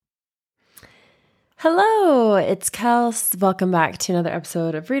Hello, it's Kels. Welcome back to another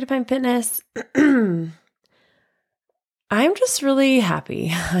episode of Redefine Fitness. I'm just really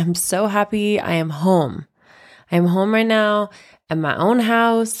happy. I'm so happy I am home. I am home right now at my own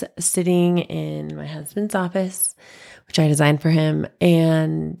house, sitting in my husband's office, which I designed for him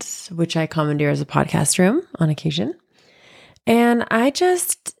and which I commandeer as a podcast room on occasion. And I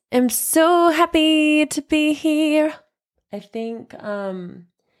just am so happy to be here. I think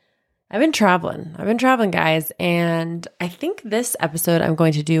I've been traveling, guys, and I think this episode I'm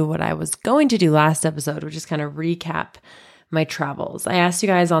going to do what I was going to do last episode, which is kind of recap my travels. I asked you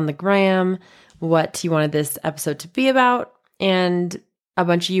guys on the gram what you wanted this episode to be about, and a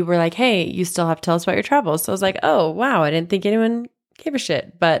bunch of you were like, hey, you still have to tell us about your travels. So I was like, oh, wow, I didn't think anyone gave a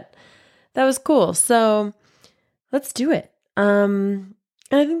shit, but that was cool. So let's do it.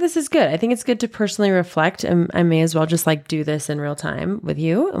 And I think this is good. I think it's good to personally reflect, and I may as well just like do this in real time with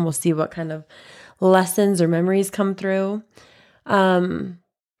you, and we'll see what kind of lessons or memories come through.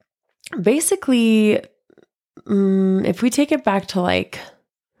 Basically, if we take it back to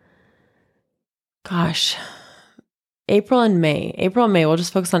April and May, we'll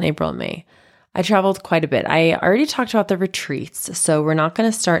just focus on April and May. I traveled quite a bit. I already talked about the retreats, so we're not going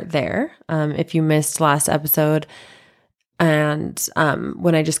to start there. If you missed last episode, and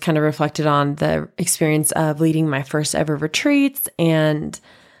when I just kind of reflected on the experience of leading my first ever retreats and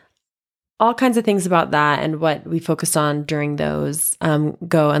all kinds of things about that and what we focused on during those,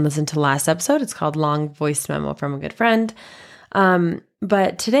 go and listen to last episode. It's called Long Voice Memo from a Good Friend.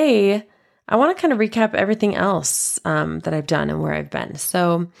 But today, I want to kind of recap everything else that I've done and where I've been.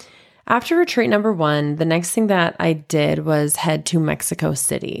 So after retreat number 1, the next thing that I did was head to Mexico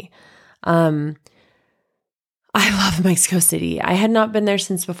City. I love Mexico City. I had not been there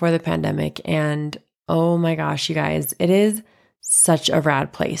since before the pandemic, and oh my gosh, you guys, it is such a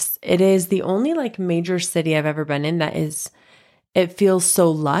rad place. It is the only major city I've ever been in it feels so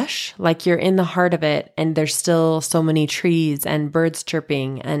lush, like you're in the heart of it and there's still so many trees and birds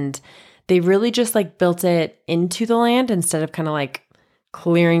chirping, and they really just built it into the land instead of kind of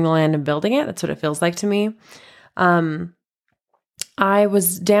clearing the land and building it. That's what it feels like to me. I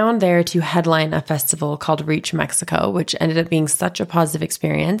was down there to headline a festival called Reach Mexico, which ended up being such a positive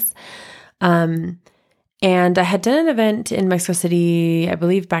experience. And I had done an event in Mexico City, I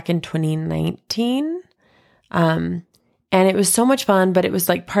believe back in 2019. And it was so much fun, but it was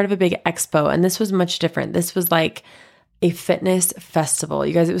part of a big expo. And this was much different. This was a fitness festival.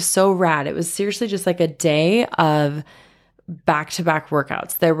 You guys, it was so rad. It was seriously just a day of back-to-back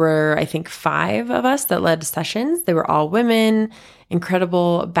workouts. There were, I think, 5 of us that led sessions. They were all women,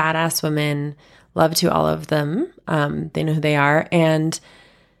 incredible, badass women. Love to all of them. They know who they are. And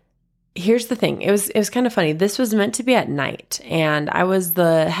here's the thing. It was kind of funny. This was meant to be at night, and I was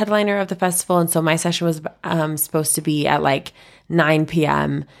the headliner of the festival. And so my session was supposed to be at 9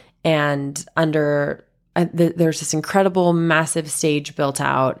 p.m. and there's this incredible, massive stage built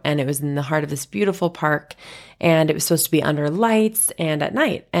out, and it was in the heart of this beautiful park, and it was supposed to be under lights and at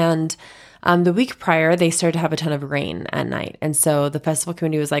night. And the week prior, they started to have a ton of rain at night. And so the festival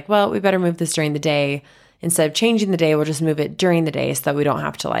committee was like, well, we better move this during the day. Instead of changing the day, we'll just move it during the day so that we don't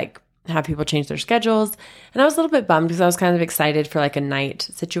have to have people change their schedules. And I was a little bit bummed because I was kind of excited for a night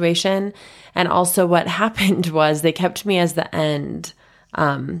situation. And also what happened was they kept me as the end,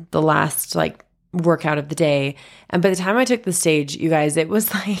 the last workout of the day. And by the time I took the stage, you guys, it was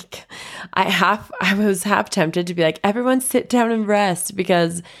I was half tempted to be everyone sit down and rest,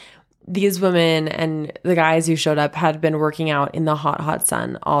 because these women and the guys who showed up had been working out in the hot, hot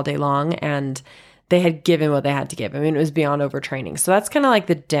sun all day long, and they had given what they had to give. I mean, it was beyond overtraining. So that's kind of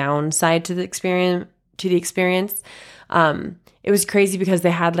the downside to the experience. It was crazy because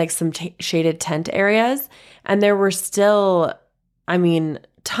they had some shaded tent areas, and there were still,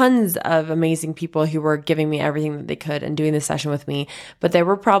 tons of amazing people who were giving me everything that they could and doing the session with me. But there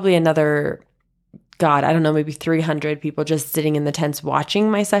were probably another, maybe 300 people just sitting in the tents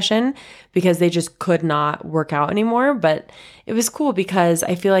watching my session because they just could not work out anymore. But it was cool because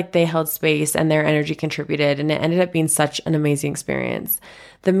I feel like they held space and their energy contributed, and it ended up being such an amazing experience.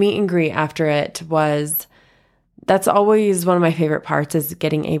 The meet and greet after it that's always one of my favorite parts, is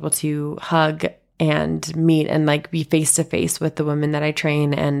getting able to hug and meet and be face to face with the women that I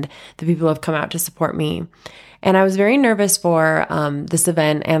train and the people who have come out to support me. And I was very nervous for this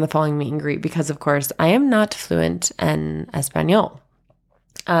event and the following meet and greet because, of course, I am not fluent en español.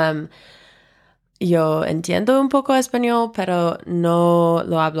 Yo entiendo un poco español, pero no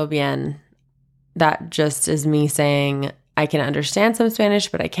lo hablo bien. That just is me saying I can understand some Spanish,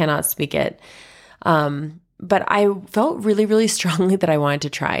 but I cannot speak it. But I felt really, really strongly that I wanted to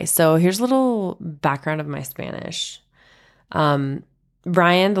try. So here's a little background of my Spanish. Brian,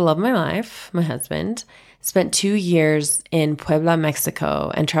 the love of my life, my husband, spent 2 years in Puebla,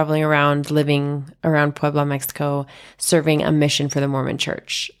 Mexico, and traveling around, living around Puebla, Mexico, serving a mission for the Mormon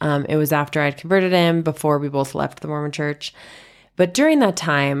Church. It was after I'd converted him, before we both left the Mormon Church. But during that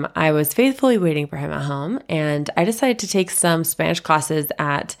time, I was faithfully waiting for him at home, and I decided to take some Spanish classes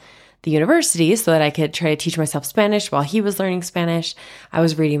at the university so that I could try to teach myself Spanish while he was learning Spanish. I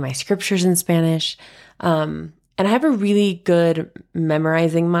was reading my scriptures in Spanish. And I have a really good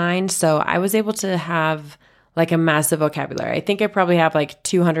memorizing mind, so I was able to have like a massive vocabulary. I think I probably have like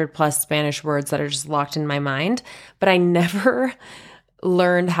 200 plus Spanish words that are just locked in my mind, but I never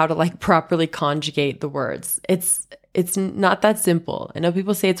learned how to like properly conjugate the words. It's not that simple. I know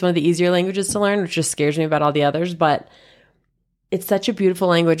people say it's one of the easier languages to learn, which just scares me about all the others, but it's such a beautiful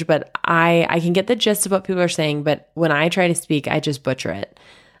language. But I can get the gist of what people are saying, but when I try to speak, I just butcher it.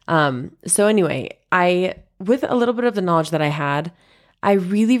 So anyway, with a little bit of the knowledge that I had, I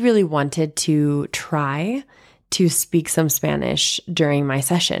really, really wanted to try to speak some Spanish during my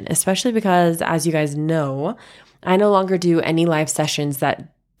session, especially because, as you guys know, I no longer do any live sessions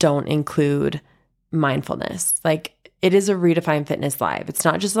that don't include mindfulness. Like, it is a Redefined Fitness Live. It's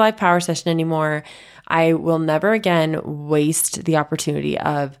not just a live power session anymore. I will never again waste the opportunity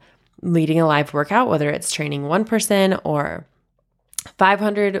of leading a live workout, whether it's training one person or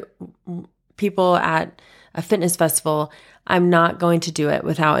 500 people at a fitness festival. I'm not going to do it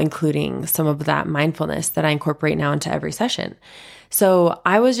without including some of that mindfulness that I incorporate now into every session. So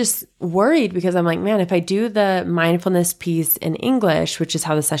I was just worried because I'm like, man, if I do the mindfulness piece in English, which is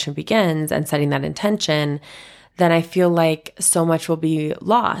how the session begins, and setting that intention, then I feel like so much will be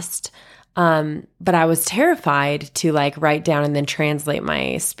lost. But I was terrified to like write down and then translate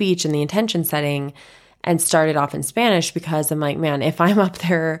my speech and the intention setting and started off in Spanish, because I'm like, man, if I'm up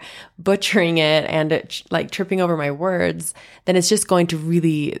there butchering it and like tripping over my words, then it's just going to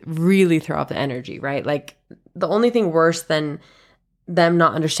really, really throw off the energy, right? Like, the only thing worse than them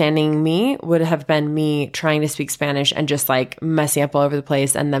not understanding me would have been me trying to speak Spanish and just like messing up all over the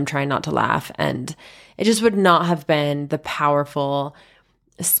place and them trying not to laugh. And it just would not have been the powerful,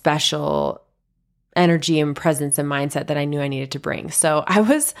 special energy and presence and mindset that I knew I needed to bring. So I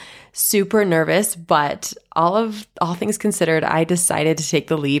was super nervous, but all things considered, I decided to take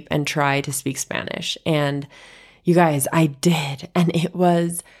the leap and try to speak Spanish. And you guys, I did. And it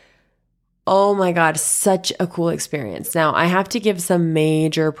was, oh my God, such a cool experience. Now, I have to give some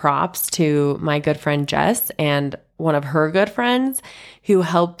major props to my good friend Jess and one of her good friends who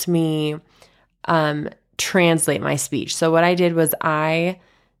helped me translate my speech. So what I did was I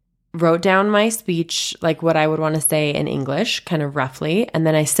wrote down my speech, like what I would want to say in English, kind of roughly, and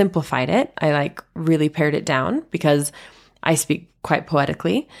then I simplified it. I like really pared it down because I speak quite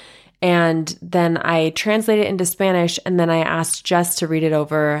poetically. And then I translated it into Spanish, and then I asked Jess to read it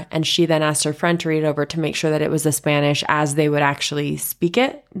over, and she then asked her friend to read it over to make sure that it was the Spanish as they would actually speak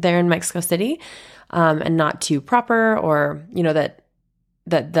it there in Mexico City, and not too proper, or, you know, that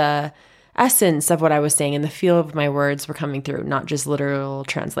the essence of what I was saying and the feel of my words were coming through, not just literal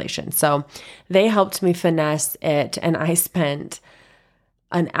translation. So they helped me finesse it, and I spent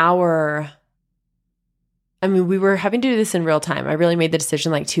an hour. I mean, we were having to do this in real time. I really made the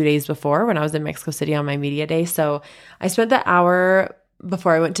decision like 2 days before when I was in Mexico City on my media day. So I spent the hour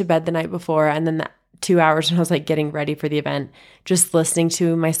before I went to bed the night before, and then the 2 hours when I was like getting ready for the event, just listening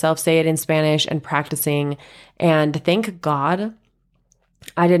to myself say it in Spanish and practicing. And thank God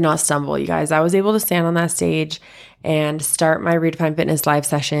I did not stumble, you guys. I was able to stand on that stage and start my Redefined Fitness live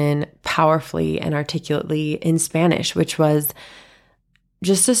session powerfully and articulately in Spanish, which was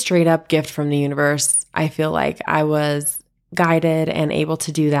just a straight up gift from the universe. I feel like I was guided and able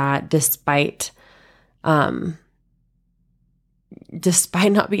to do that despite not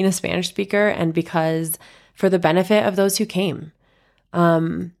being a Spanish speaker, and because for the benefit of those who came.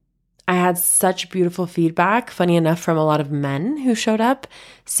 I had such beautiful feedback, funny enough, from a lot of men who showed up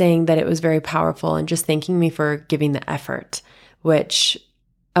saying that it was very powerful and just thanking me for giving the effort, which,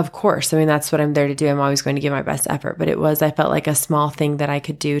 of course, I mean, that's what I'm there to do. I'm always going to give my best effort, but I felt like a small thing that I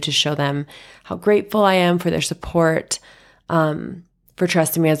could do to show them how grateful I am for their support, for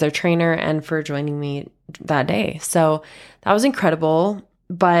trusting me as their trainer, and for joining me that day. So that was incredible.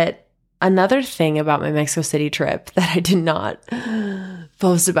 But another thing about my Mexico City trip that I did not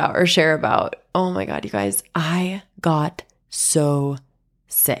post about or share about, oh my God, you guys, I got so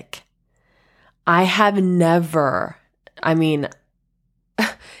sick. I have never, I mean,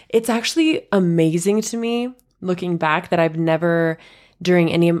 it's actually amazing to me looking back that I've never,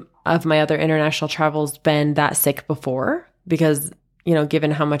 during any of my other international travels been that sick before because,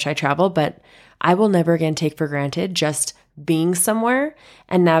 given how much I travel, but I will never again take for granted just being somewhere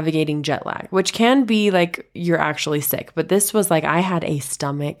and navigating jet lag, which can be like you're actually sick. But this was like I had a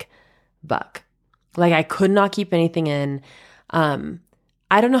stomach bug. Like I could not keep anything in.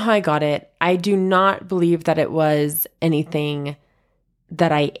 I don't know how I got it. I do not believe that it was anything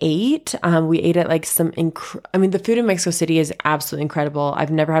that I ate. We ate at like the food in Mexico City is absolutely incredible.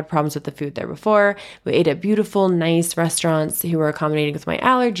 I've never had problems with the food there before. We ate at beautiful, nice restaurants who were accommodating with my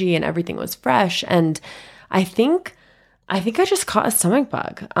allergy and everything was fresh. And I think I just caught a stomach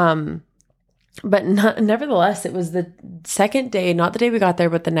bug. But nevertheless, it was the second day, not the day we got there,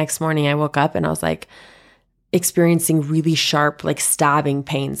 but the next morning I woke up and I was like experiencing really sharp, like stabbing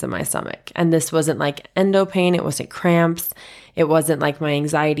pains in my stomach. And this wasn't like endo pain. It wasn't cramps. It wasn't like my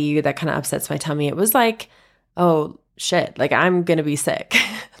anxiety that kind of upsets my tummy. It was like, oh shit, like I'm going to be sick,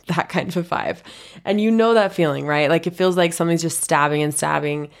 that kind of a vibe. And that feeling, right? Like it feels like something's just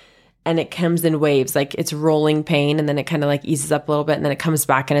stabbing and it comes in waves, like it's rolling pain and then it kind of like eases up a little bit and then it comes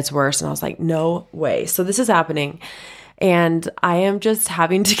back and it's worse. And I was like, no way. So this is happening. And I am just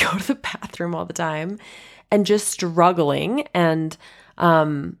having to go to the bathroom all the time and just struggling. And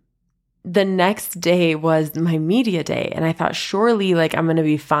the next day was my media day. And I thought, surely like I'm going to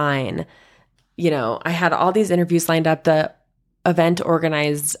be fine. I had all these interviews lined up. The event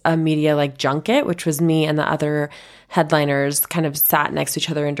organized a media like junket, which was me and the other headliners kind of sat next to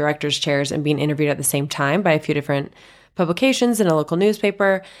each other in directors' chairs and being interviewed at the same time by a few different publications and a local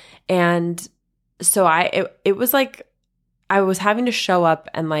newspaper. And so it was like I was having to show up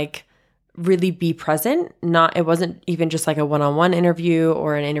and like really be present. It wasn't even just like a one-on-one interview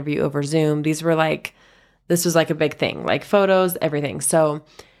or an interview over Zoom. This was like a big thing, like photos, everything. So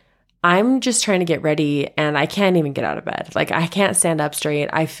I'm just trying to get ready and I can't even get out of bed. Like I can't stand up straight.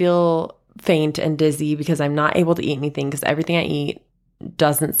 I feel faint and dizzy because I'm not able to eat anything because everything I eat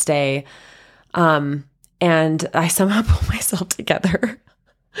doesn't stay. And I somehow pull myself together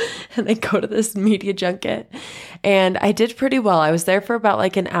and I go to this media junket and I did pretty well. I was there for about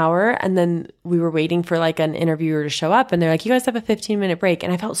like an hour and then we were waiting for like an interviewer to show up and they're like, you guys have a 15-minute break.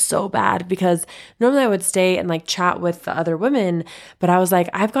 And I felt so bad because normally I would stay and like chat with the other women, but I was like,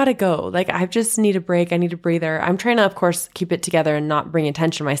 I've got to go. Like I just need a break. I need a breather. I'm trying to, of course, keep it together and not bring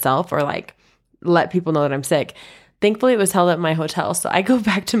attention to myself or like let people know that I'm sick. Thankfully, it was held at my hotel. So I go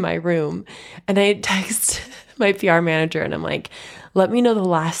back to my room and I text my PR manager and I'm like, let me know the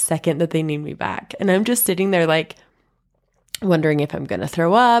last second that they need me back. And I'm just sitting there like wondering if I'm going to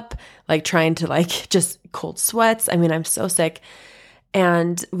throw up, like trying to like just cold sweats. I mean, I'm so sick.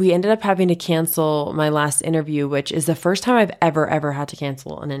 And we ended up having to cancel my last interview, which is the first time I've ever had to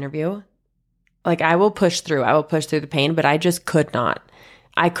cancel an interview. Like I will push through the pain, but I just could not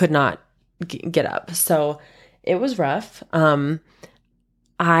get up. So it was rough.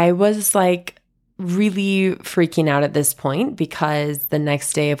 I was like really freaking out at this point because the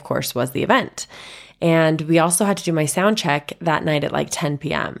next day, of course, was the event. And we also had to do my sound check that night at like 10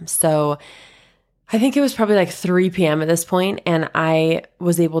 p.m. So I think it was probably like 3 p.m. at this point, and I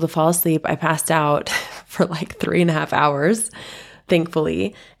was able to fall asleep. I passed out for like 3.5 hours,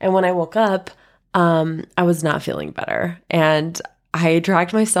 thankfully. And when I woke up, I was not feeling better. And I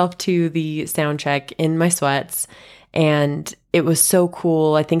dragged myself to the sound check in my sweats, and it was so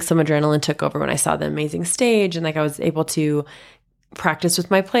cool. I think some adrenaline took over when I saw the amazing stage, and like I was able to practice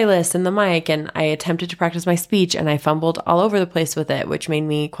with my playlist and the mic, and I attempted to practice my speech and I fumbled all over the place with it, which made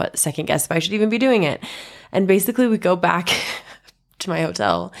me second guess if I should even be doing it. And basically we go back to my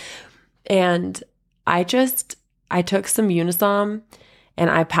hotel and I took some Unisom and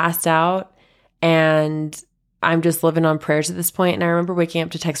I passed out, and I'm just living on prayers at this point. And I remember waking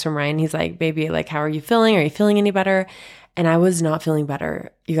up to text from Ryan. He's like, baby, like, how are you feeling? Are you feeling any better? And I was not feeling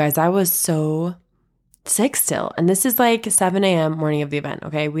better. You guys, I was so sick still. And this is like 7 a.m. morning of the event.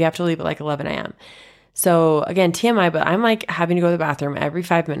 Okay. We have to leave at like 11 a.m. So again, TMI, but I'm like having to go to the bathroom every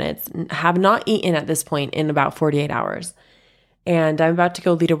 5 minutes, have not eaten at this point in about 48 hours. And I'm about to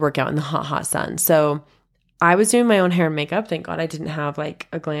go lead a workout in the hot sun. So I was doing my own hair and makeup. Thank God I didn't have like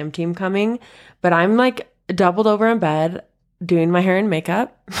a glam team coming, but I'm like doubled over in bed doing my hair and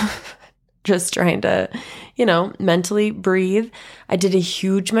makeup, just trying to, mentally breathe. I did a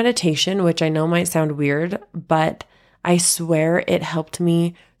huge meditation, which I know might sound weird, but I swear it helped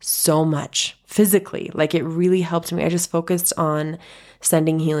me so much physically. Like it really helped me. I just focused on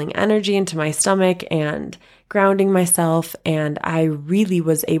sending healing energy into my stomach and grounding myself. And I really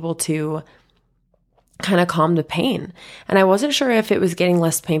was able to kind of calm the pain. And I wasn't sure if it was getting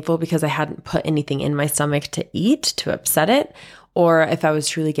less painful because I hadn't put anything in my stomach to eat to upset it, or if I was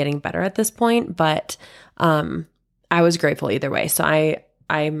truly getting better at this point. But I was grateful either way. So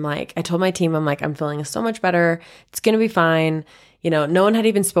I'm like, I told my team, I'm like, I'm feeling so much better. It's going to be fine. No one had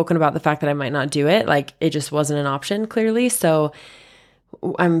even spoken about the fact that I might not do it. Like, it just wasn't an option, clearly. So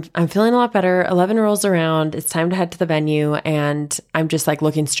I'm feeling a lot better. 11 rolls around. It's time to head to the venue. And I'm just like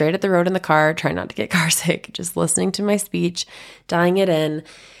looking straight at the road in the car, trying not to get car sick, just listening to my speech, dialing it in.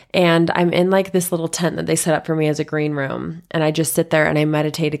 And I'm in like this little tent that they set up for me as a green room. And I just sit there and I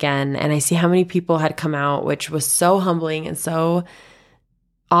meditate again. And I see how many people had come out, which was so humbling and so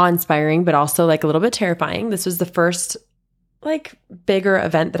awe-inspiring, but also like a little bit terrifying. This was the first like bigger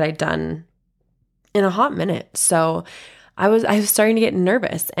event that I'd done in a hot minute. So I was starting to get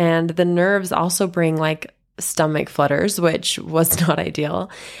nervous, and the nerves also bring like stomach flutters, which was not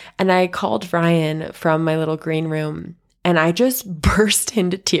ideal. And I called Ryan from my little green room, and I just burst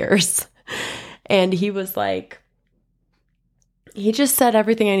into tears. And he was like, he just said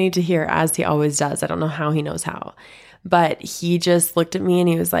everything I need to hear, as he always does. I don't know how he knows how, but he just looked at me and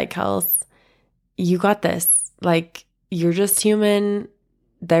he was like, Kels, you got this. Like, you're just human.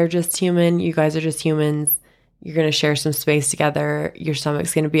 They're just human. You guys are just humans. You're going to share some space together. Your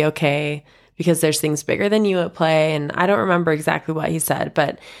stomach's going to be okay because there's things bigger than you at play. And I don't remember exactly what he said,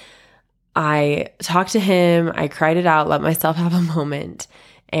 but I talked to him. I cried it out, let myself have a moment.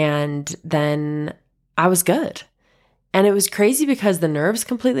 And then I was good. And it was crazy because the nerves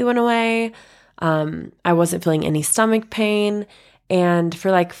completely went away. I wasn't feeling any stomach pain. And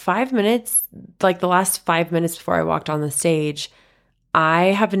for like 5 minutes, like the last 5 minutes before I walked on the stage, I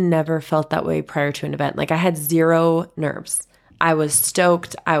have never felt that way prior to an event. Like, I had zero nerves. I was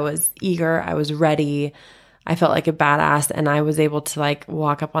stoked. I was eager. I was ready. I felt like a badass, and I was able to like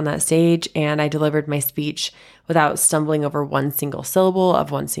walk up on that stage, and I delivered my speech without stumbling over one single syllable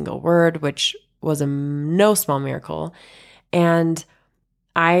of one single word, which was no small miracle. And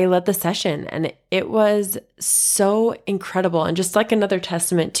I led the session, and it was so incredible, and just like another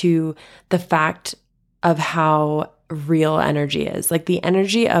testament to the fact of how real energy is. Like, the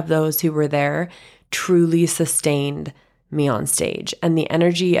energy of those who were there truly sustained me on stage, and the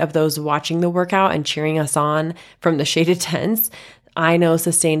energy of those watching the workout and cheering us on from the shaded tents, I know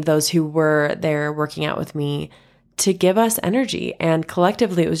sustained those who were there working out with me to give us energy. And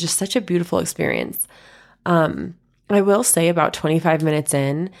collectively, it was just such a beautiful experience. I will say about 25 minutes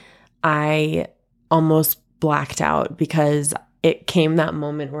in, I almost blacked out because it came that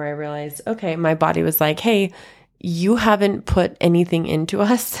moment where I realized, okay, my body was like, hey, you haven't put anything into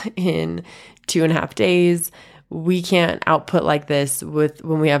us in 2.5 days. We can't output like this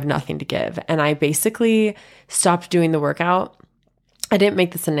when we have nothing to give. And I basically stopped doing the workout. I didn't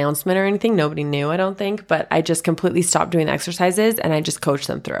make this announcement or anything. Nobody knew, I don't think, but I just completely stopped doing the exercises and I just coached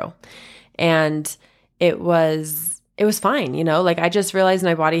them through. And it was fine, like I just realized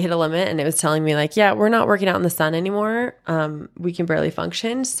my body hit a limit, and it was telling me like, yeah, we're not working out in the sun anymore. We can barely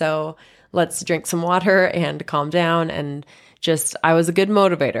function. So let's drink some water and calm down. And just, I was a good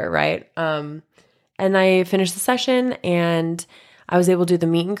motivator, right? And I finished the session, and I was able to do the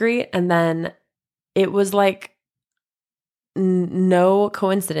meet and greet. And then it was like no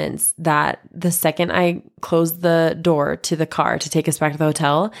coincidence that the second I closed the door to the car to take us back to the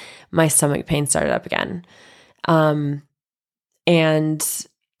hotel, my stomach pain started up again. And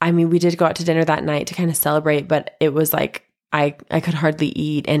I mean, we did go out to dinner that night to kind of celebrate, but it was like, I could hardly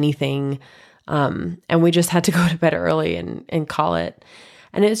eat anything. And we just had to go to bed early and call it.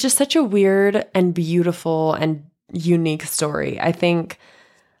 And it's just such a weird and beautiful and unique story. I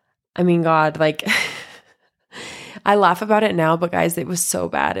mean, God, like I laugh about it now, but guys, it was so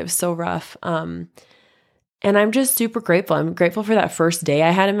bad. It was so rough. And I'm just super grateful. I'm grateful for that first day I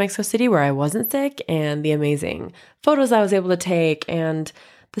had in Mexico City where I wasn't sick, and the amazing photos I was able to take, and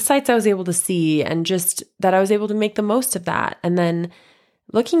the sights I was able to see, and just that I was able to make the most of that. And then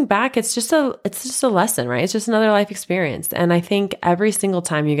looking back, it's just a lesson, right? It's just another life experience. And I think every single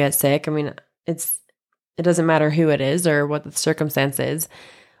time you get sick, I mean, it doesn't matter who it is or what the circumstance is,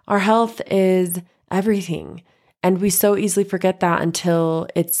 our health is everything. And we so easily forget that until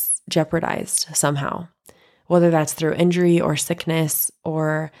it's jeopardized somehow, whether that's through injury or sickness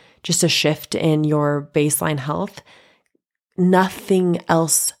or just a shift in your baseline health. Nothing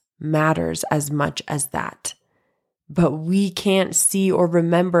else matters as much as that. But we can't see or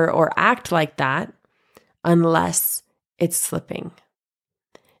remember or act like that unless it's slipping.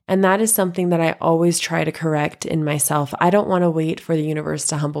 And that is something that I always try to correct in myself. I don't want to wait for the universe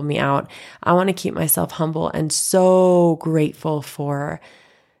to humble me out. I want to keep myself humble and so grateful for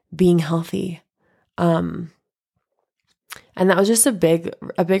being healthy. And that was just a big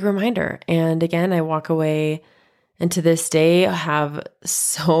reminder. And again, I walk away And to this day, I have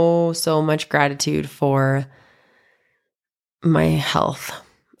so, so much gratitude for my health.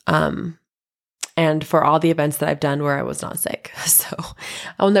 And for all the events that I've done where I was not sick. So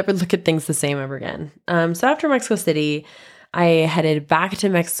I'll never look at things the same ever again. So after Mexico City, I headed back to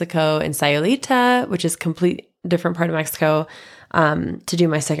Mexico in Sayulita, which is a complete different part of Mexico, to do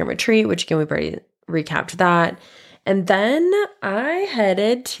my second retreat, which again, we've already recapped that. And then I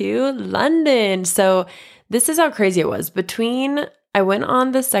headed to London. So this is how crazy it was. I went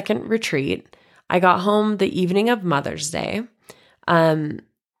on the second retreat. I got home the evening of Mother's Day. And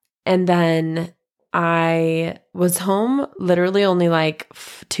then I was home literally only like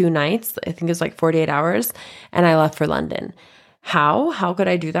 2 nights. I think it was like 48 hours. And I left for London. How could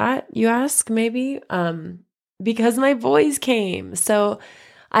I do that? You ask, maybe? Because my boys came. So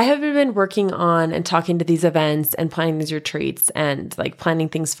I have been working on and talking to these events and planning these retreats and like planning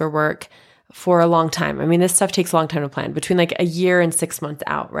things for work for a long time. I mean, this stuff takes a long time to plan, between like a year and 6 months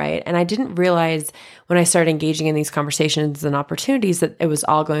out, right? And I didn't realize when I started engaging in these conversations and opportunities that it was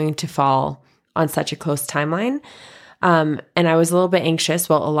all going to fall on such a close timeline. And I was a little bit anxious,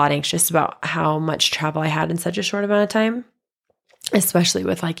 a lot anxious about how much travel I had in such a short amount of time, especially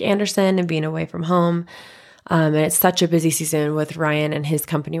with like Anderson and being away from home. And it's such a busy season with Ryan and his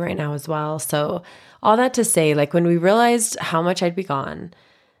company right now as well. So all that to say, like when we realized how much I'd be gone,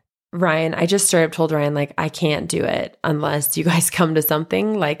 I just straight up told Ryan, like, I can't do it unless you guys come to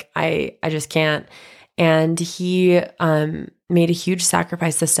something. Like I just can't. And he made a huge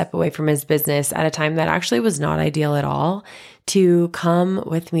sacrifice to step away from his business at a time that actually was not ideal at all to come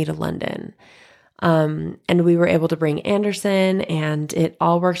with me to London. And we were able to bring Anderson and it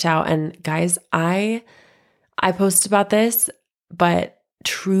all worked out. And guys, I post about this, but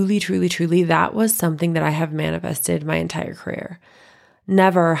truly, truly, truly, that was something that I have manifested my entire career.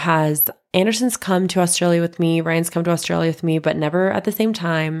 Never has Anderson's come to Australia with me, Ryan's come to Australia with me, but never at the same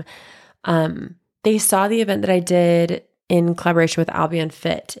time. They saw the event that I did in collaboration with Albion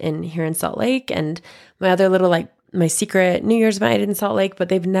Fit here in Salt Lake, and my other little, like my secret New Year's event I did in Salt Lake, but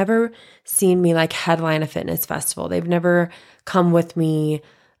they've never seen me like headline a fitness festival. They've never come with me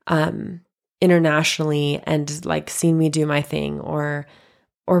internationally and like seen me do my thing or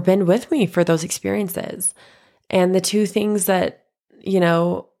been with me for those experiences. And the two things that,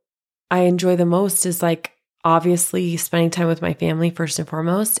 I enjoy the most is like obviously spending time with my family first and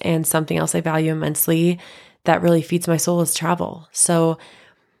foremost, and something else I value immensely that really feeds my soul is travel. So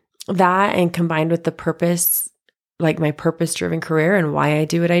that, and combined with the purpose, like my purpose-driven career and why I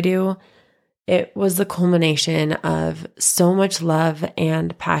do what I do, it was the culmination of so much love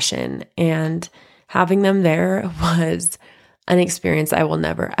and passion, and having them there was an experience I will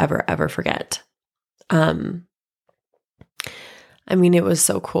never, ever, ever forget. I mean, it was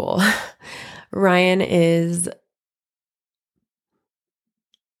so cool. Ryan is,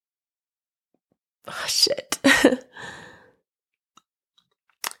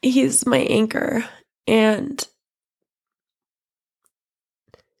 he's my anchor, and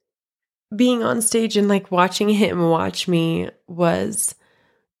being on stage and like watching him watch me was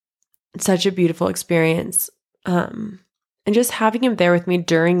such a beautiful experience. And just having him there with me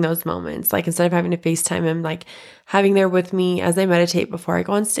during those moments, like instead of having to FaceTime him, like having there with me as I meditate before I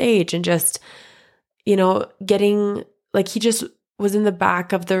go on stage, and just, getting, like, he just was in the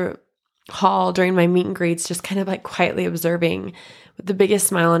back of the hall during my meet and greets, just kind of like quietly observing with the biggest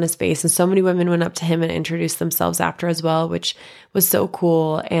smile on his face. And so many women went up to him and introduced themselves after as well, which was so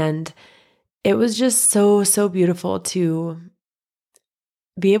cool. And it was just so, so beautiful to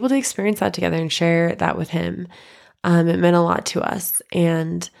be able to experience that together and share that with him. It meant a lot to us.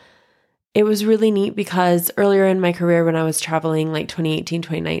 And it was really neat because earlier in my career, when I was traveling like 2018,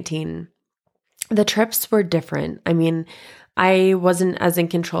 2019, the trips were different. I mean, I wasn't as in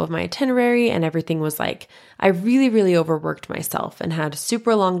control of my itinerary, and everything was like, I really, really overworked myself and had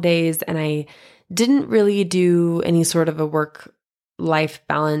super long days, and I didn't really do any sort of a work-life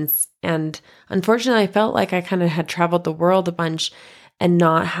balance. And unfortunately, I felt like I kind of had traveled the world a bunch and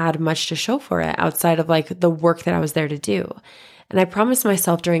not had much to show for it outside of like the work that I was there to do. And I promised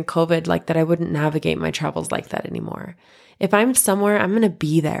myself during COVID, like, that I wouldn't navigate my travels like that anymore. If I'm somewhere, I'm going to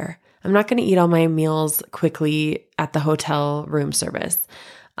be there. I'm not going to eat all my meals quickly at the hotel room service.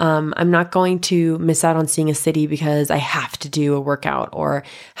 I'm not going to miss out on seeing a city because I have to do a workout or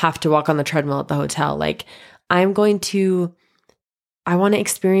have to walk on the treadmill at the hotel. Like, I want to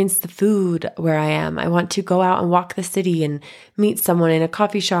experience the food where I am. I want to go out and walk the city and meet someone in a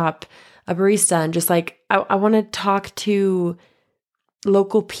coffee shop, a barista, and just like, I want to talk to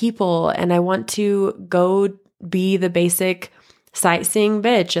local people, and I want to go be the basic sightseeing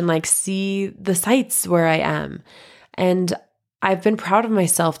bitch and like see the sights where I am. And I've been proud of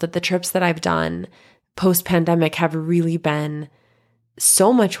myself that the trips that I've done post-pandemic have really been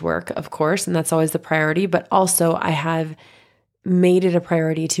so much work, of course, and that's always the priority, but also I have made it a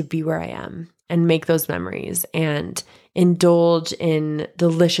priority to be where I am and make those memories and indulge in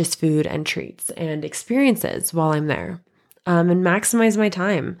delicious food and treats and experiences while I'm there, and maximize my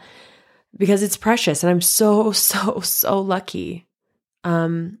time because it's precious. And I'm so, so, so lucky.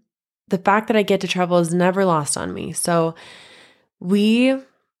 The fact that I get to travel is never lost on me. So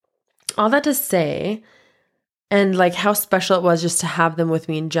all that to say, and like how special it was just to have them with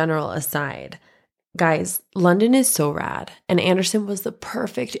me in general aside, guys, London is so rad. And Anderson was the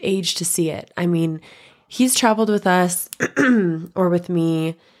perfect age to see it. I mean, he's traveled with us or with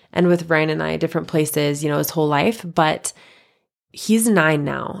me and with Ryan and I different places, his whole life, but he's 9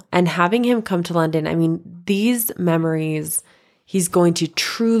 now. And having him come to London, I mean, these memories he's going to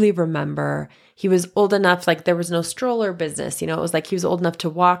truly remember. He was old enough, like there was no stroller business, it was like he was old enough to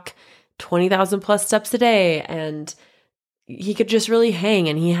walk 20,000 plus steps a day and he could just really hang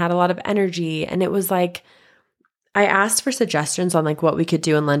and he had a lot of energy. And it was like, I asked for suggestions on like what we could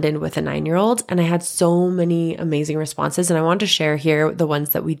do in London with a 9-year-old, and I had so many amazing responses. And I wanted to share here the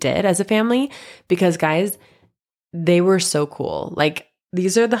ones that we did as a family because guys, they were so cool. Like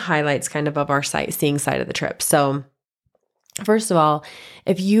these are the highlights kind of our sightseeing side of the trip. So first of all,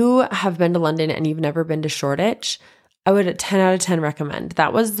 if you have been to London and you've never been to Shoreditch, I would 10 out of 10 recommend.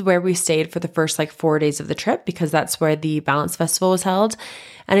 That was where we stayed for the first like 4 days of the trip because that's where the Balance Festival was held.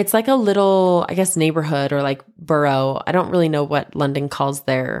 And it's like a little, I guess, neighborhood or like borough. I don't really know what London calls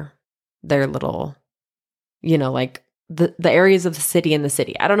their little, like the areas of the city in the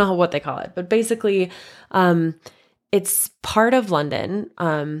city. I don't know what they call it, but basically it's part of London.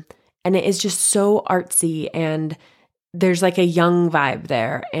 And it is just so artsy and there's like a young vibe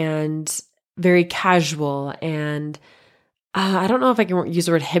there and very casual. And I don't know if I can use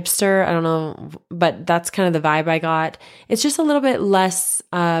the word hipster. I don't know, but that's kind of the vibe I got. It's just a little bit less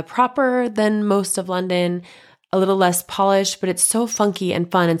proper than most of London, a little less polished, but it's so funky and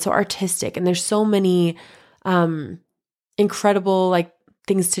fun and so artistic. And there's so many incredible like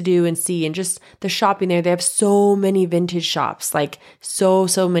things to do and see, and just the shopping there. They have so many vintage shops, like so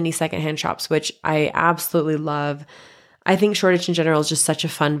many secondhand shops, which I absolutely love. I think Shoreditch in general is just such a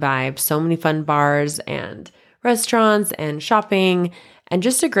fun vibe. So many fun bars and restaurants and shopping and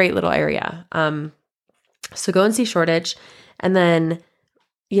just a great little area. So go and see Shoreditch. And then,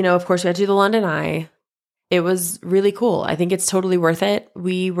 of course we had to do the London Eye. It was really cool. I think it's totally worth it.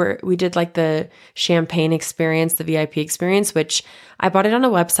 We did like the champagne experience, the VIP experience, which I bought it on a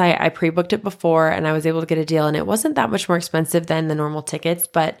website. I pre-booked it before and I was able to get a deal, and it wasn't that much more expensive than the normal tickets,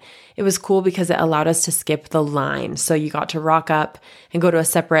 but it was cool because it allowed us to skip the line. So you got to rock up and go to a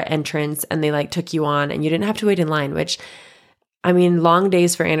separate entrance and they like took you on and you didn't have to wait in line, which I mean, long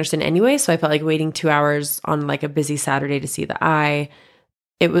days for Anderson anyway. So I felt like waiting 2 hours on like a busy Saturday to see the Eye.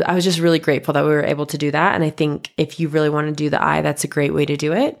 I was just really grateful that we were able to do that. And I think if you really want to do the Eye, that's a great way to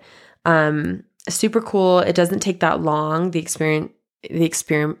do it. Super cool. It doesn't take that long. The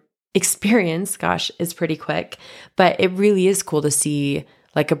experience, gosh, is pretty quick, but it really is cool to see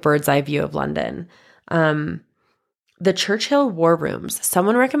like a bird's eye view of London. The Churchill War Rooms.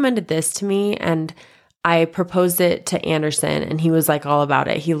 Someone recommended this to me and I proposed it to Anderson and he was like all about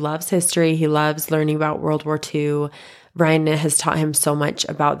it. He loves history. He loves learning about World War II. Ryan has taught him so much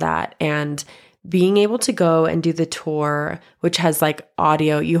about that, and being able to go and do the tour, which has like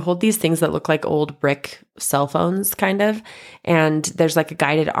audio, you hold these things that look like old brick cell phones kind of, and there's like a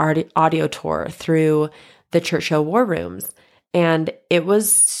guided audio tour through the Churchill War Rooms. And it was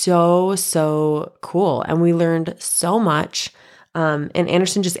so cool. And we learned so much. And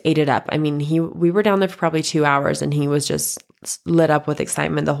Anderson just ate it up. I mean, we were down there for probably 2 hours and he was just lit up with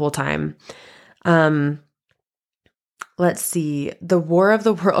excitement the whole time. Let's see, the War of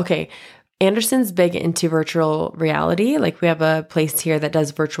the World. Okay. Anderson's big into virtual reality. Like we have a place here that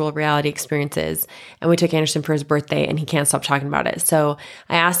does virtual reality experiences, and we took Anderson for his birthday and he can't stop talking about it. So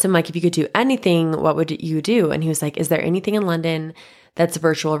I asked him like, if you could do anything, what would you do? And he was like, is there anything in London that's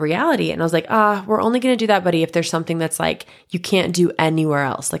virtual reality? And I was like, we're only going to do that, buddy, if there's something that's like, you can't do anywhere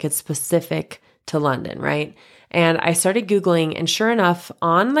else. Like it's specific to London. Right. And I started Googling, and sure enough,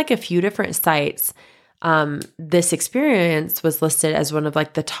 on like a few different sites, this experience was listed as one of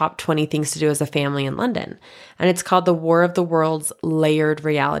like the top 20 things to do as a family in London. And it's called the War of the Worlds Layered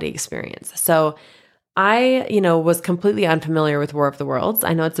Reality Experience. So I, was completely unfamiliar with War of the Worlds.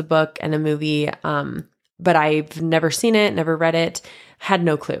 I know it's a book and a movie, but I've never seen it, never read it. had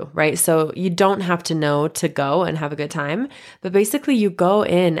no clue, right? So you don't have to know to go and have a good time. But basically you go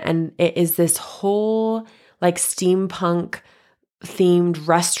in and it is this whole like steampunk themed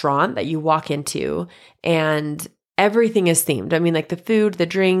restaurant that you walk into, and everything is themed. I mean, like the food, the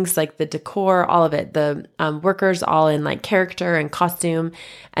drinks, like the decor, all of it, the workers all in like character and costume.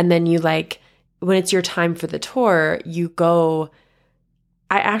 And then you like, when it's your time for the tour, you go,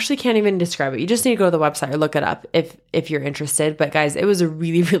 I actually can't even describe it. You just need to go to the website or look it up if you're interested. But guys, it was a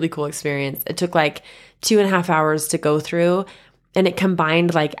really, really cool experience. It took like 2.5 hours to go through, and it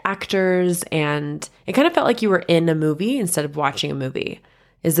combined like actors, and it kind of felt like you were in a movie instead of watching a movie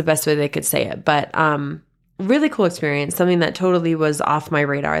is the best way they could say it. But really cool experience. Something that totally was off my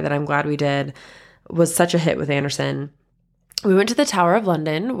radar that I'm glad we did, was such a hit with Anderson. We went to the Tower of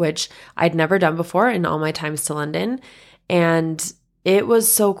London, which I'd never done before in all my times to London. And it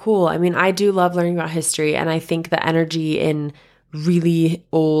was so cool. I mean, I do love learning about history, and I think the energy in really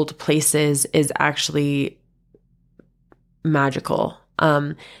old places is actually magical.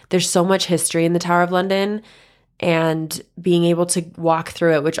 There's so much history in the Tower of London, and being able to walk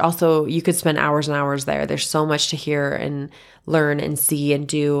through it, which also you could spend hours and hours there. There's so much to hear and learn and see and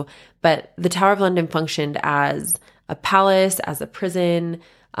do. But the Tower of London functioned as a palace, as a prison,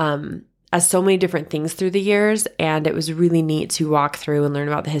 as so many different things through the years. And it was really neat to walk through and learn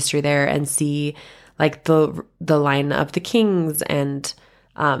about the history there and see like the line of the kings. And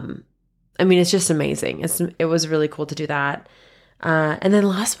I mean, it's just amazing. It was really cool to do that. And then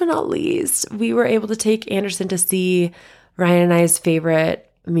last but not least, we were able to take Anderson to see Ryan and I's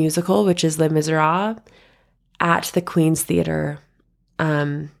favorite musical, which is Les Miserables, at the Queen's Theatre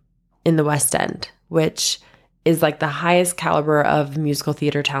in the West End, which is like the highest caliber of musical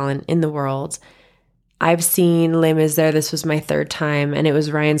theater talent in the world. I've seen Les Mis there. This was my 3rd time, and it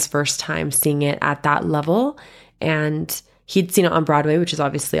was Ryan's first time seeing it at that level. And he'd seen it on Broadway, which is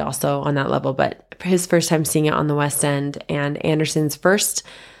obviously also on that level, but his first time seeing it on the West End, and Anderson's first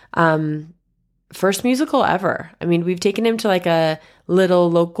musical ever. I mean, we've taken him to like a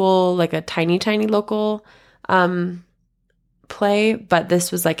little local, like a tiny, tiny local play, but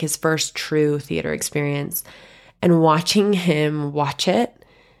this was like his first true theater experience. And watching him watch it,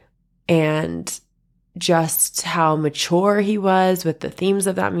 and just how mature he was with the themes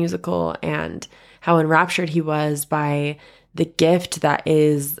of that musical, and how enraptured he was by the gift that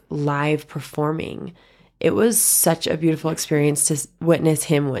is live performing. It was such a beautiful experience to witness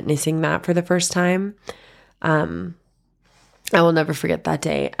him witnessing that for the first time. I will never forget that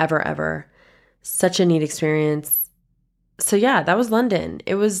day, ever, ever. Such a neat experience. So yeah, that was London.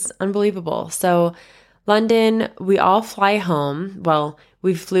 It was unbelievable. So London, we all fly home. Well,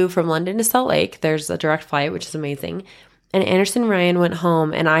 we flew from London to Salt Lake. There's a direct flight, which is amazing. And Anderson and Ryan went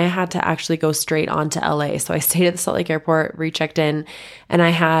home, and I had to actually go straight on to LA. So I stayed at the Salt Lake airport, rechecked in, and I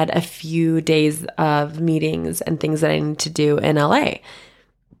had a few days of meetings and things that I need to do in LA.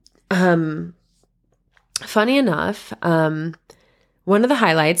 Funny enough, one of the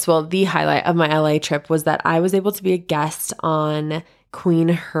highlights, well, the highlight of my LA trip was that I was able to be a guest on Queen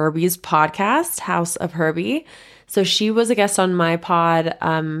Herbie's podcast, House of Herbie. So she was a guest on my pod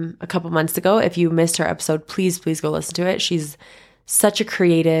a couple months ago. If you missed her episode, please go listen to it. She's such a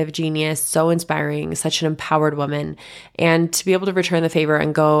creative genius, so inspiring, such an empowered woman. And to be able to return the favor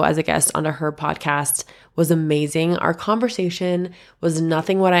and go as a guest onto her podcast was amazing. Our conversation was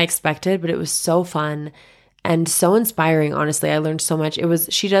nothing what I expected, but it was so fun and so inspiring. Honestly, I learned so much.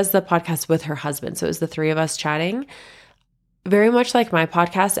 She does the podcast with her husband. So it was the 3 of us chatting. Very much like my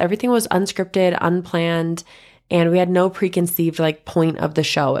podcast, everything was unscripted, unplanned, and we had no preconceived like point of the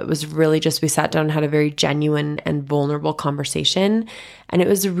show. It was really just, we sat down and had a very genuine and vulnerable conversation, and it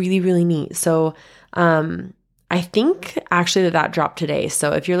was really, really neat. So I think actually that dropped today.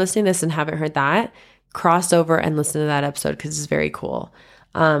 So if you're listening to this and haven't heard that, cross over and listen to that episode because it's very cool.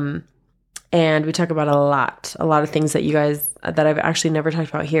 And we talk about a lot of things that you guys, that I've actually never talked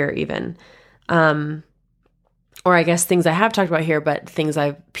about here even. Or I guess things I have talked about here, but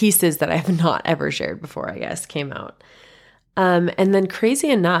pieces that I have not ever shared before, I guess, came out. And then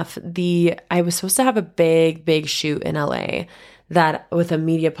crazy enough, I was supposed to have a big shoot in LA that with a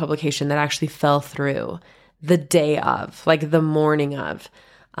media publication that actually fell through the day of, like the morning of.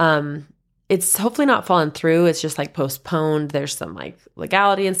 It's hopefully not fallen through. It's just like postponed. There's some like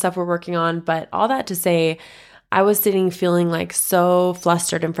legality and stuff we're working on, but all that to say, I was feeling like so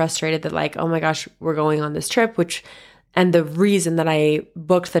flustered and frustrated that like, oh my gosh, we're going on this trip, and the reason that I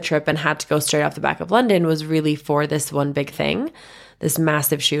booked the trip and had to go straight off the back of London was really for this one big thing, this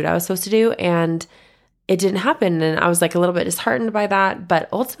massive shoot I was supposed to do. And it didn't happen. And I was like a little bit disheartened by that. But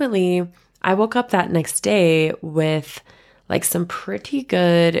ultimately I woke up that next day with like some pretty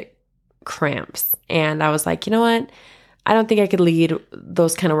good cramps. And I was like, you know what? I don't think I could lead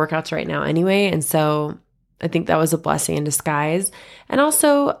those kind of workouts right now anyway. And so I think that was a blessing in disguise. And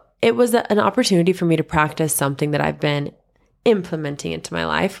also, it was an opportunity for me to practice something that I've been implementing into my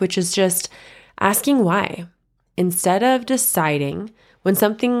life, which is just asking why. Instead of deciding when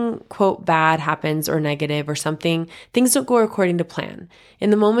something, quote, bad happens or negative or something, things don't go according to plan. In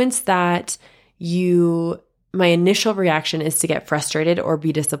the moments that my initial reaction is to get frustrated or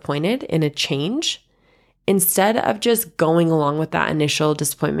be disappointed in a change, instead of just going along with that initial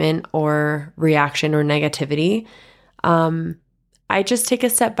disappointment or reaction or negativity, I just take a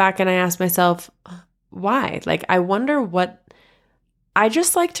step back and I ask myself, why? Like, I wonder I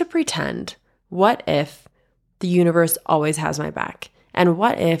just like to pretend, what if the universe always has my back? And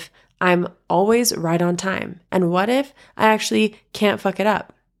what if I'm always right on time? And what if I actually can't fuck it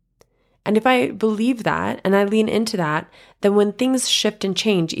up? And if I believe that and I lean into that, then when things shift and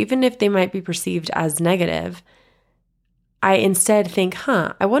change, even if they might be perceived as negative, I instead think,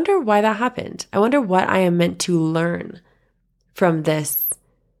 I wonder why that happened. I wonder what I am meant to learn from this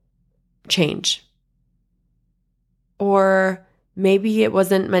change. Or maybe it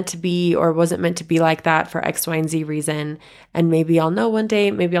wasn't meant to be, or wasn't meant to be like that for X, Y, and Z reason. And maybe I'll know one day,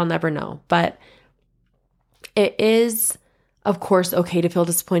 maybe I'll never know. But it is, of course, okay to feel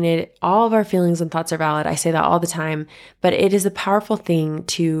disappointed. All of our feelings and thoughts are valid. I say that all the time, but it is a powerful thing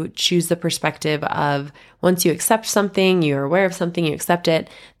to choose the perspective of, once you accept something, you're aware of something, you accept it,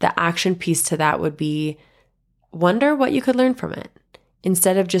 the action piece to that would be, wonder what you could learn from it,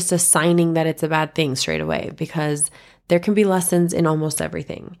 instead of just assigning that it's a bad thing straight away, because there can be lessons in almost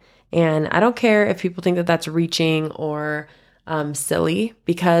everything. And I don't care if people think that that's reaching or silly,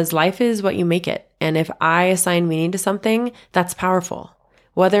 because life is what you make it. And if I assign meaning to something, that's powerful.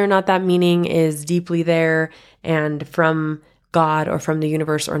 Whether or not that meaning is deeply there and from God or from the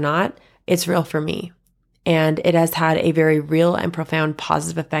universe or not, it's real for me. And it has had a very real and profound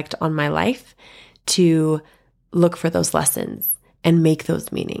positive effect on my life to look for those lessons and make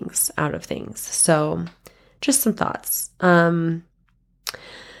those meanings out of things. So just some thoughts.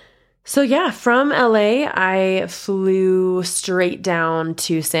 So yeah, from LA, I flew straight down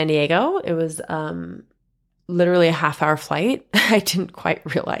to San Diego. It was literally a half-hour flight. I didn't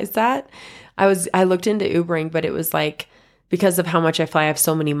quite realize that. I looked into Ubering, but it was like, because of how much I fly, I have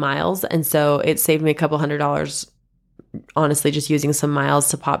so many miles. And so it saved me a couple $100, honestly, just using some miles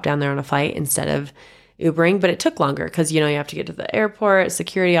to pop down there on a flight instead of Ubering. But it took longer because, you have to get to the airport,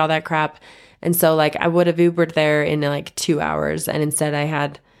 security, all that crap. And so like I would have Ubered there in like 2 hours, and instead I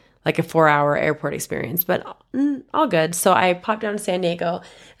had like a 4-hour airport experience, but all good. So I popped down to San Diego,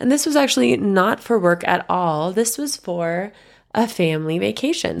 and this was actually not for work at all. This was for a family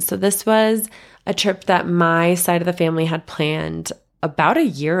vacation. So this was a trip that my side of the family had planned about a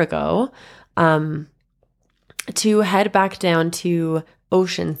year ago, to head back down to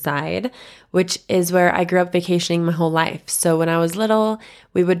Oceanside, which is where I grew up vacationing my whole life. So when I was little,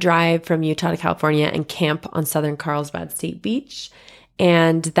 we would drive from Utah to California and camp on southern Carlsbad State Beach.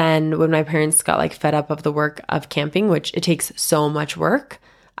 And then when my parents got like fed up of the work of camping, which it takes so much work,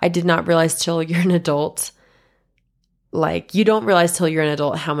 I did not realize till you're an adult, like you don't realize till you're an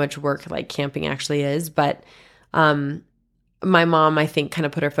adult how much work like camping actually is. But my mom, I think, kind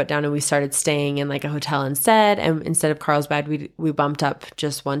of put her foot down, and we started staying in like a hotel instead. And instead of Carlsbad, we bumped up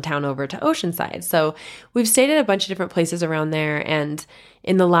just one town over to Oceanside. So we've stayed at a bunch of different places around there. And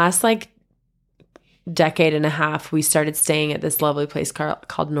in the last like decade and a half, we started staying at this lovely place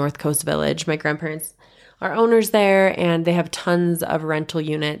called North Coast Village. My grandparents are owners there, and they have tons of rental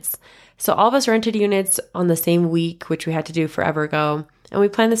units. So all of us rented units on the same week, which we had to do forever ago. And we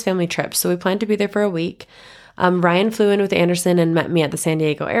planned this family trip. So we planned to be there for a week. Ryan flew in with Anderson and met me at the San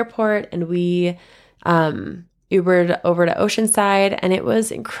Diego airport, and we Ubered over to Oceanside, and it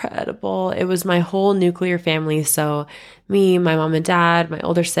was incredible. It was my whole nuclear family. So me, my mom and dad, my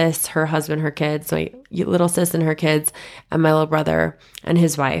older sis, her husband, her kids, my little sis and her kids, and my little brother and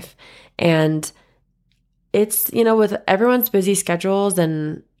his wife. And it's, with everyone's busy schedules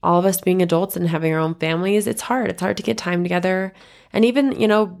and all of us being adults and having our own families, it's hard. It's hard to get time together. And even,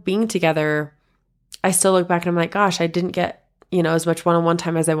 being together, I still look back and I'm like, gosh, I didn't get, as much one-on-one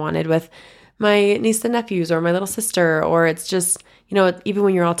time as I wanted with my niece and nephews or my little sister. Or it's just, even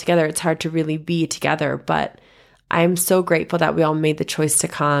when you're all together, it's hard to really be together. But I'm so grateful that we all made the choice to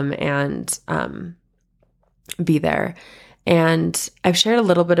come and be there. And I've shared a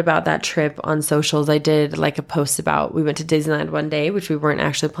little bit about that trip on socials. I did like a post about, we went to Disneyland one day, which we weren't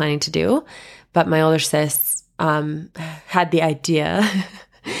actually planning to do, but my older sis had the idea.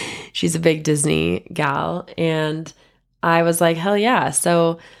 She's a big Disney gal, and I was like, hell yeah.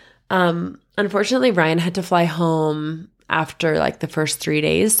 So, unfortunately, Ryan had to fly home after like the first 3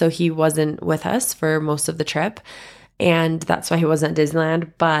 days. So he wasn't with us for most of the trip. And that's why he wasn't at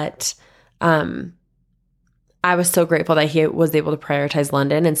Disneyland. But, I was so grateful that he was able to prioritize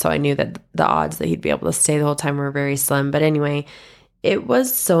London. And so I knew that the odds that he'd be able to stay the whole time were very slim. But anyway, it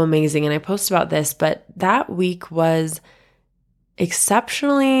was so amazing. And I posted about this, but that week was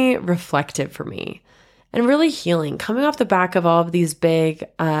exceptionally reflective for me and really healing, coming off the back of all of these big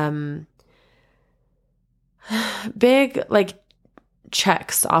like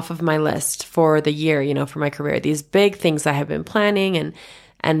checks off of my list for the year, for my career, these big things I have been planning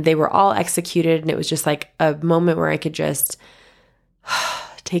and they were all executed. And it was just like a moment where I could just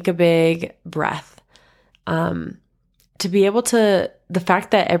take a big breath. To be able to, the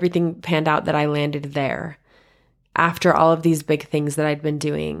fact that everything panned out, that I landed there after all of these big things that I'd been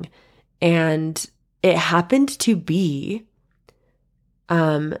doing. And it happened to be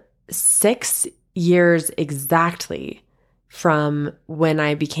 6 years exactly from when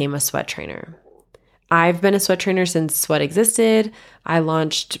I became a sweat trainer. I've been a sweat trainer since sweat existed. I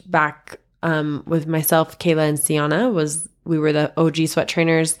launched back with myself, Kayla, and Sienna. We were the OG sweat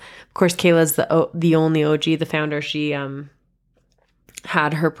trainers. Of course, Kayla's the only OG, the founder. She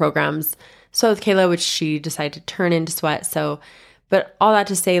had her programs Sweat with Kayla, which she decided to turn into Sweat. So, but all that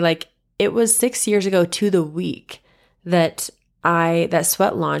to say, like, it was 6 years ago to the week that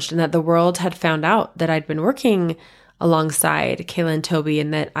Sweat launched, and that the world had found out that I'd been working alongside Kayla and Toby,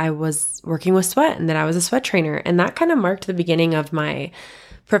 and that I was working with Sweat, and that I was a sweat trainer. And that kind of marked the beginning of my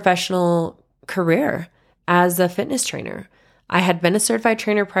professional career as a fitness trainer. I had been a certified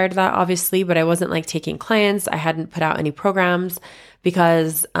trainer prior to that, obviously, but I wasn't like taking clients. I hadn't put out any programs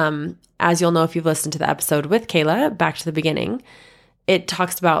because, as you'll know if you've listened to the episode with Kayla, back to the beginning, it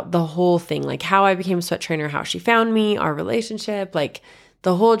talks about the whole thing, like how I became a sweat trainer, how she found me, our relationship, like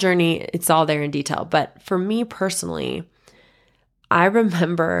the whole journey. It's all there in detail. But for me personally, I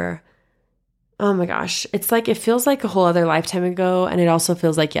remember, oh my gosh, it's like, it feels like a whole other lifetime ago. And it also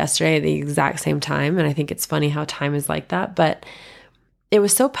feels like yesterday at the exact same time. And I think it's funny how time is like that. But it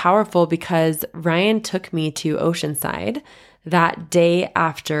was so powerful because Ryan took me to Oceanside that day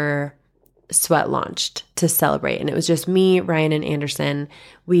after Sweat launched to celebrate. And it was just me, Ryan, and Anderson.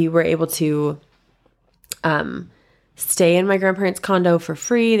 We were able to stay in my grandparents' condo for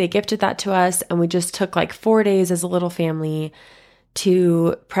free. They gifted that to us. And we just took like 4 days as a little family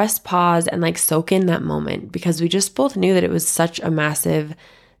to press pause and like soak in that moment, because we just both knew that it was such a massive,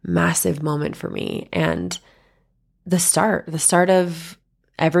 massive moment for me. And the start of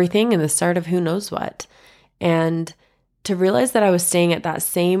everything and the start of who knows what. And to realize that I was staying at that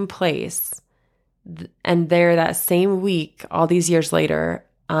same place and there that same week, all these years later,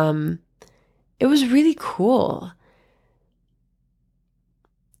 it was really cool.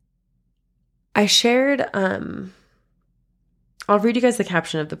 I shared, I'll read you guys the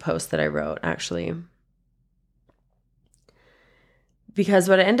caption of the post that I wrote, actually. Because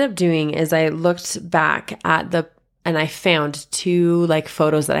what I ended up doing is I looked back at and I found 2 like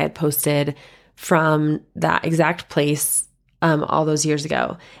photos that I had posted from that exact place all those years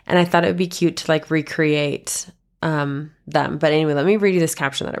ago. And I thought it would be cute to like recreate them. But anyway, let me read you this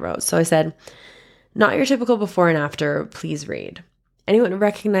caption that I wrote. So I said, "Not your typical before and after, please read. Anyone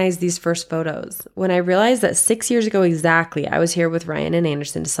recognize these first photos? When I realized that 6 years ago exactly, I was here with Ryan and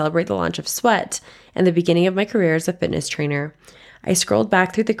Anderson to celebrate the launch of Sweat and the beginning of my career as a fitness trainer, I scrolled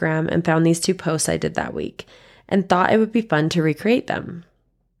back through the gram and found these 2 posts I did that week and thought it would be fun to recreate them.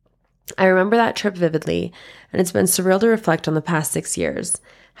 I remember that trip vividly, and it's been surreal to reflect on the past 6 years,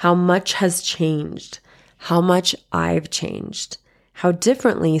 how much has changed, how much I've changed, how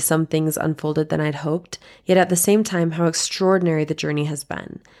differently some things unfolded than I'd hoped, yet at the same time, how extraordinary the journey has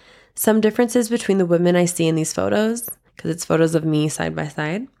been. Some differences between the women I see in these photos, because it's photos of me side by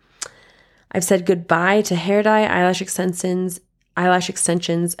side. I've said goodbye to hair dye, eyelash extensions,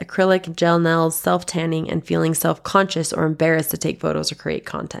 acrylic, gel nails, self-tanning, and feeling self-conscious or embarrassed to take photos or create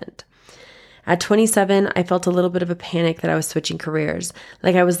content. At 27, I felt a little bit of a panic that I was switching careers,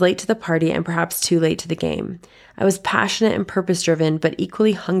 like I was late to the party and perhaps too late to the game. I was passionate and purpose-driven, but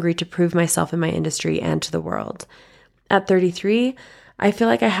equally hungry to prove myself in my industry and to the world. At 33, I feel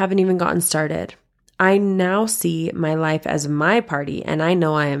like I haven't even gotten started. I now see my life as my party, and I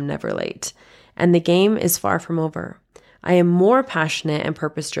know I am never late. And the game is far from over. I am more passionate and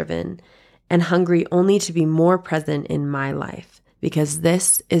purpose-driven and hungry only to be more present in my life, because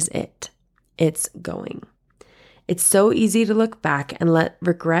this is it. It's going. It's so easy to look back and let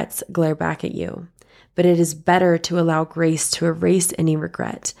regrets glare back at you, but it is better to allow grace to erase any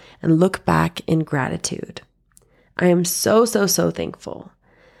regret and look back in gratitude. I am so, so, so thankful.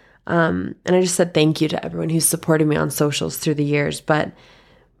 And I just said thank you to everyone who's supported me on socials through the years. But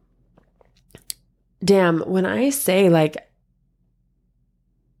damn, when I say like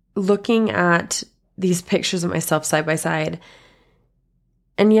looking at these pictures of myself side by side,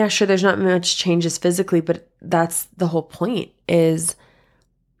 and yeah, sure, there's not much changes physically, but that's the whole point, is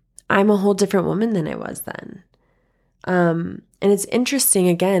I'm a whole different woman than I was then. And it's interesting,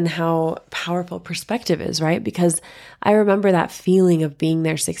 again, how powerful perspective is, right? Because I remember that feeling of being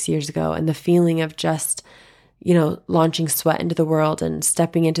there 6 years ago and the feeling of just, launching Sweat into the world and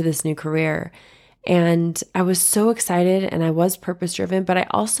stepping into this new career. And I was so excited and I was purpose driven, but I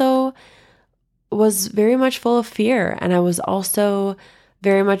also was very much full of fear. And I was also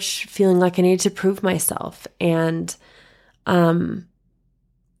very much feeling like I needed to prove myself. And,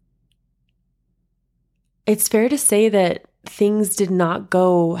 it's fair to say that things did not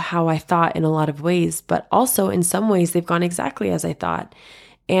go how I thought in a lot of ways, but also in some ways they've gone exactly as I thought.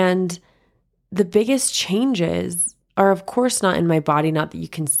 And the biggest changes are, of course, not in my body, not that you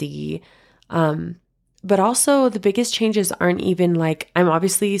can see, but also the biggest changes aren't even like, I'm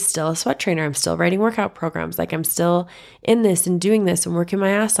obviously still a sweat trainer. I'm still writing workout programs. Like I'm still in this and doing this and working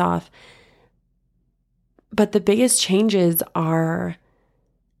my ass off. But the biggest changes are,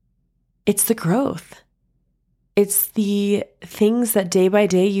 it's the growth. It's the things that day by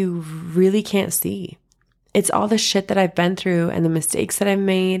day you really can't see. It's all the shit that I've been through and the mistakes that I've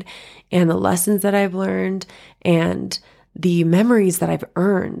made and the lessons that I've learned and the memories that I've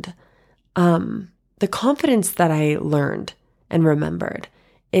earned, the confidence that I learned and remembered.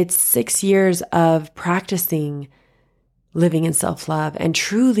 It's 6 years of practicing living in self-love and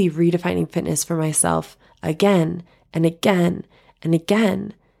truly redefining fitness for myself again and again and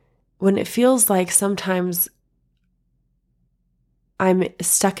again. When it feels like sometimes I'm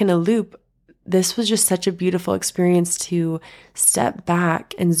stuck in a loop, this was just such a beautiful experience to step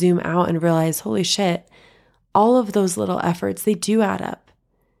back and zoom out and realize, holy shit, all of those little efforts, they do add up.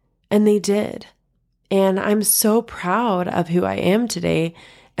 And they did. And I'm so proud of who I am today.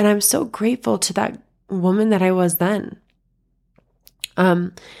 And I'm so grateful to that woman that I was then.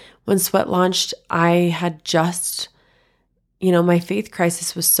 When Sweat launched, I had just, my faith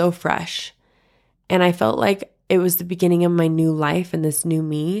crisis was so fresh. And I felt like it was the beginning of my new life and this new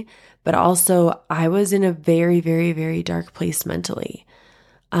me, but also I was in a very, very, very dark place mentally,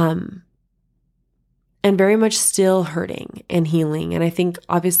 and very much still hurting and healing. And I think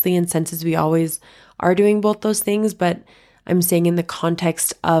obviously in senses we always are doing both those things, but I'm saying in the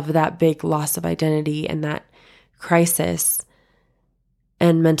context of that big loss of identity and that crisis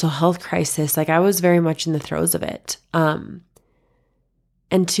and mental health crisis, like I was very much in the throes of it.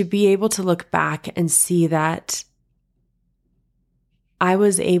 And to be able to look back and see that I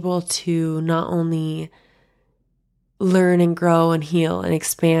was able to not only learn and grow and heal and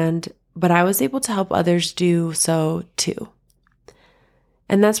expand, but I was able to help others do so too.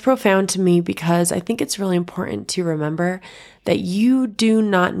 And that's profound to me because I think it's really important to remember that you do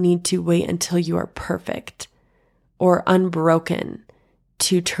not need to wait until you are perfect or unbroken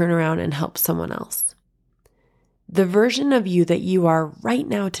to turn around and help someone else. The version of you that you are right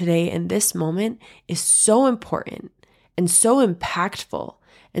now today in this moment is so important and so impactful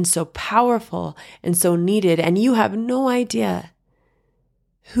and so powerful and so needed. And you have no idea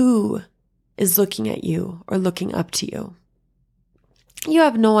who is looking at you or looking up to you. You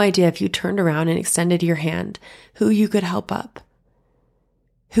have no idea if you turned around and extended your hand, who you could help up,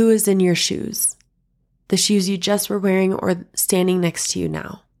 who is in your shoes, the shoes you just were wearing or standing next to you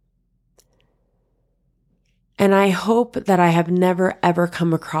now. And I hope that I have never, ever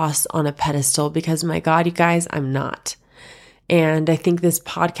come across on a pedestal because my God, you guys, I'm not. And I think this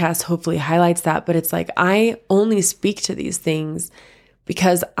podcast hopefully highlights that, but it's like I only speak to these things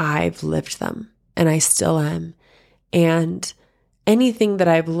because I've lived them and I still am. And anything that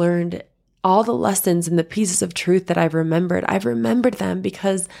I've learned, all the lessons and the pieces of truth that I've remembered them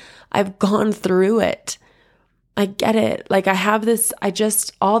because I've gone through it. I get it. Like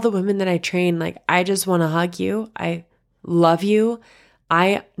all the women that I train, like I just want to hug you. I love you.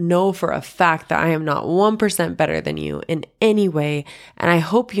 I know for a fact that I am not 1% better than you in any way. And I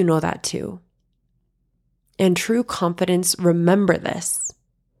hope you know that too. And true confidence, remember this.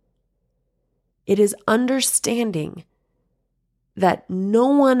 It is understanding that no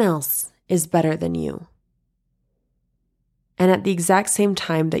one else is better than you. And at the exact same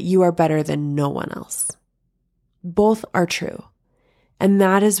time that you are better than no one else. Both are true. And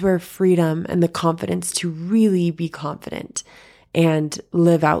that is where freedom and the confidence to really be confident and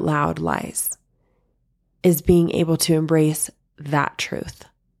live out loud lies, is being able to embrace that truth.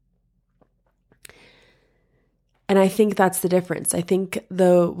 And I think that's the difference. I think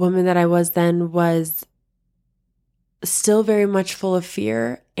the woman that I was then was still very much full of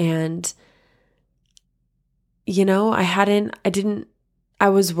fear. And, I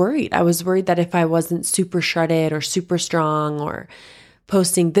was worried. I was worried that if I wasn't super shredded or super strong or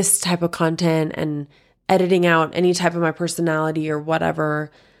posting this type of content and editing out any type of my personality or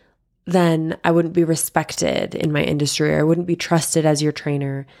whatever, then I wouldn't be respected in my industry, or I wouldn't be trusted as your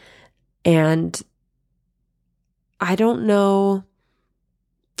trainer. And I don't know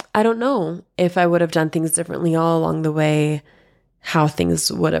if I would have done things differently all along the way, how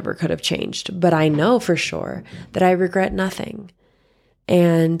things would ever could have changed. But I know for sure that I regret nothing.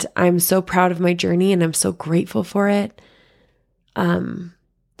 And I'm so proud of my journey, and I'm so grateful for it.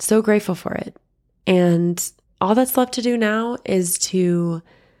 So grateful for it. And all that's left to do now is to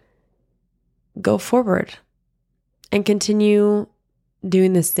go forward and continue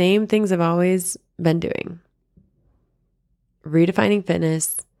doing the same things I've always been doing. Redefining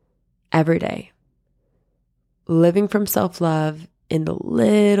fitness every day. Living from self-love in the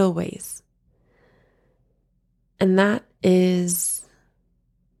little ways. And that is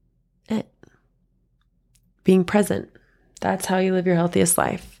it. Being present. That's how you live your healthiest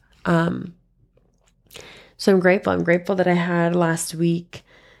life. So I'm grateful. I'm grateful that I had last week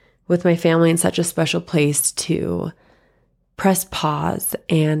with my family in such a special place to press pause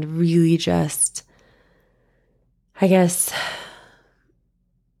and really just, I guess,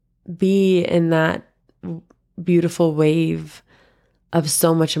 be in that beautiful wave of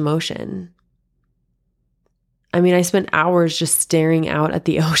so much emotion. I mean, I spent hours just staring out at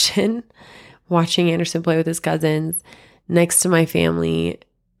the ocean, watching Anderson play with his cousins, next to my family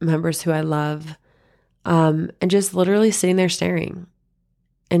members who I love, and just literally sitting there staring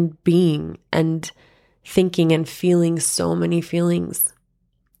and being and thinking and feeling so many feelings,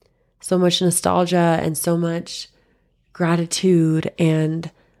 so much nostalgia and so much gratitude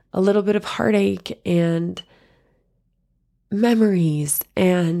and a little bit of heartache and memories,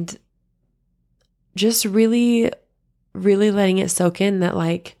 and just really, really letting it soak in that,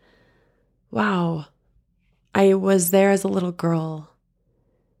 like, wow, I was there as a little girl,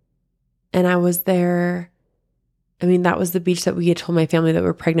 and I was there. I mean, that was the beach that we had told my family that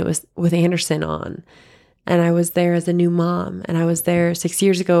we're pregnant with Anderson on. And I was there as a new mom, and I was there 6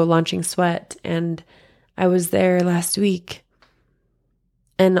 years ago launching Sweat, and I was there last week.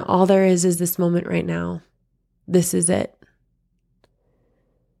 And all there is this moment right now. This is it.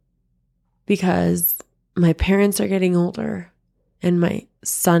 Because my parents are getting older and my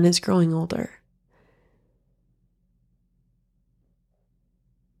son is growing older.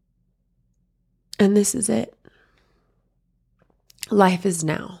 And this is it. Life is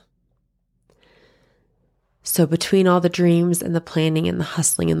now. So between all the dreams and the planning and the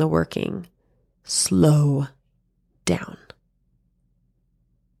hustling and the working, slow down.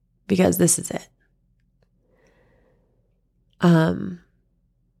 Because this is it.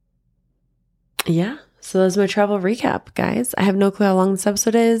 Yeah. So that's my travel recap, guys. I have no clue how long this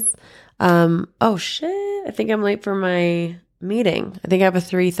episode is. Oh shit. I think I'm late for my meeting. I think I have a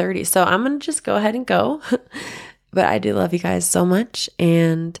 3:30. So I'm going to just go ahead and go. But I do love you guys so much,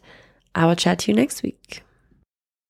 and I will chat to you next week.